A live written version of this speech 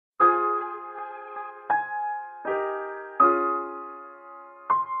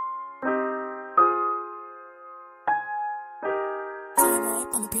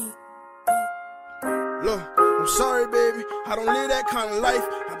sorry, baby, I don't live that kind of life.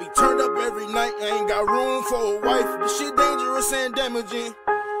 I be turned up every night, I ain't got room for a wife. This shit dangerous and damaging,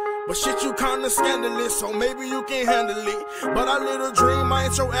 but shit, you kinda scandalous, so maybe you can handle it. But I live a dream, I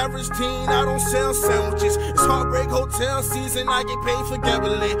ain't your average teen, I don't sell sandwiches. It's Heartbreak Hotel season, I get paid for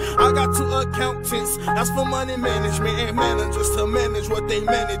gambling. I got 2 accountants, that's for money management, and managers to manage what they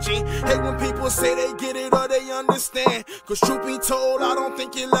managing. Hate when people say they get it or they understand, cause truth be told, I don't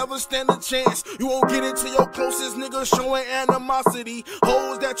think you'll ever stand a chance. You won't get it to your closest nigga showing animosity.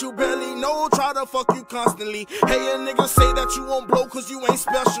 Hoes that you barely know try to fuck you constantly. Hey, a nigga say that you won't blow cause you ain't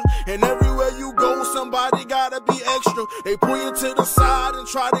special, and everywhere you go, somebody gotta be extra. They pull you to the side and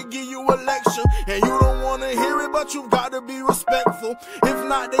try to give you a lecture, and you don't wanna hear it, but you gotta be respectful. If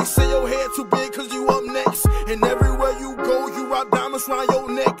not, they say your head too big cause you up next. And everywhere you go, you rock diamonds round your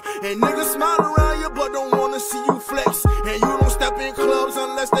neck, and niggas smile around you but don't wanna see you flex. And you don't step in clubs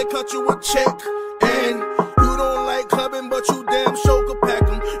unless they cut you a check. And you don't like clubbing, but you damn sure could pack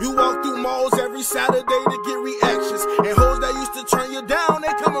them. You walk through malls every Saturday to get reactions, and hoes that used to turn you down,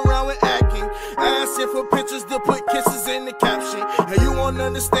 they come around with acting, asking for pictures to put kisses in the caption. And you won't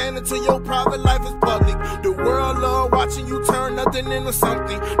understand until your private life is public. The world love watching you turn nothing into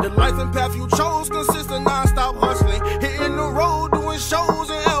something. The life and path you chose consists of non-stop hustling, hitting the road, doing shows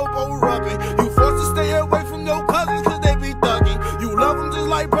and elbow rubbing. You forced to stay away from your cousins cause they be thugging. You love them just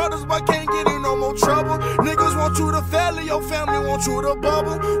like brothers but can't get in no more trouble. Niggas want you to fail and your family want you to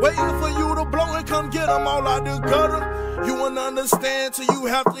bubble, waiting for you to blow and come get them all out the gutter. You won't understand till you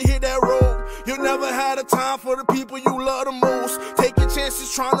have to hit that road. You never had a time for the people you love the most. Taking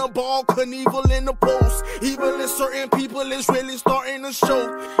chances trying to ball Knievel in the post. Evil in certain people is really starting to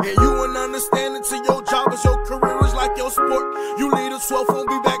show, and you won't understand until your job is your career is like your sport. You leave the 12th, won't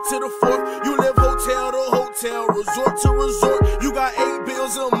be back to the 4th. You live hotel to hotel, resort to resort. You got 8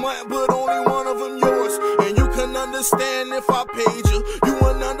 bills a month, but only one of them yours. And you can understand if I paid you. You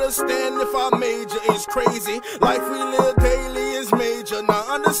wouldn't understand if I made you. It's crazy. Life we live daily is major. Now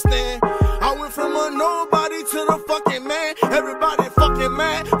understand, I went from a nobody to the fucking man. Everybody fucking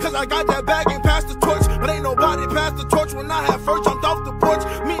mad cause I got that bag and passed the torch, but ain't nobody passed the torch when I had first jumped off the porch.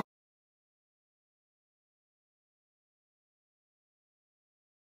 Me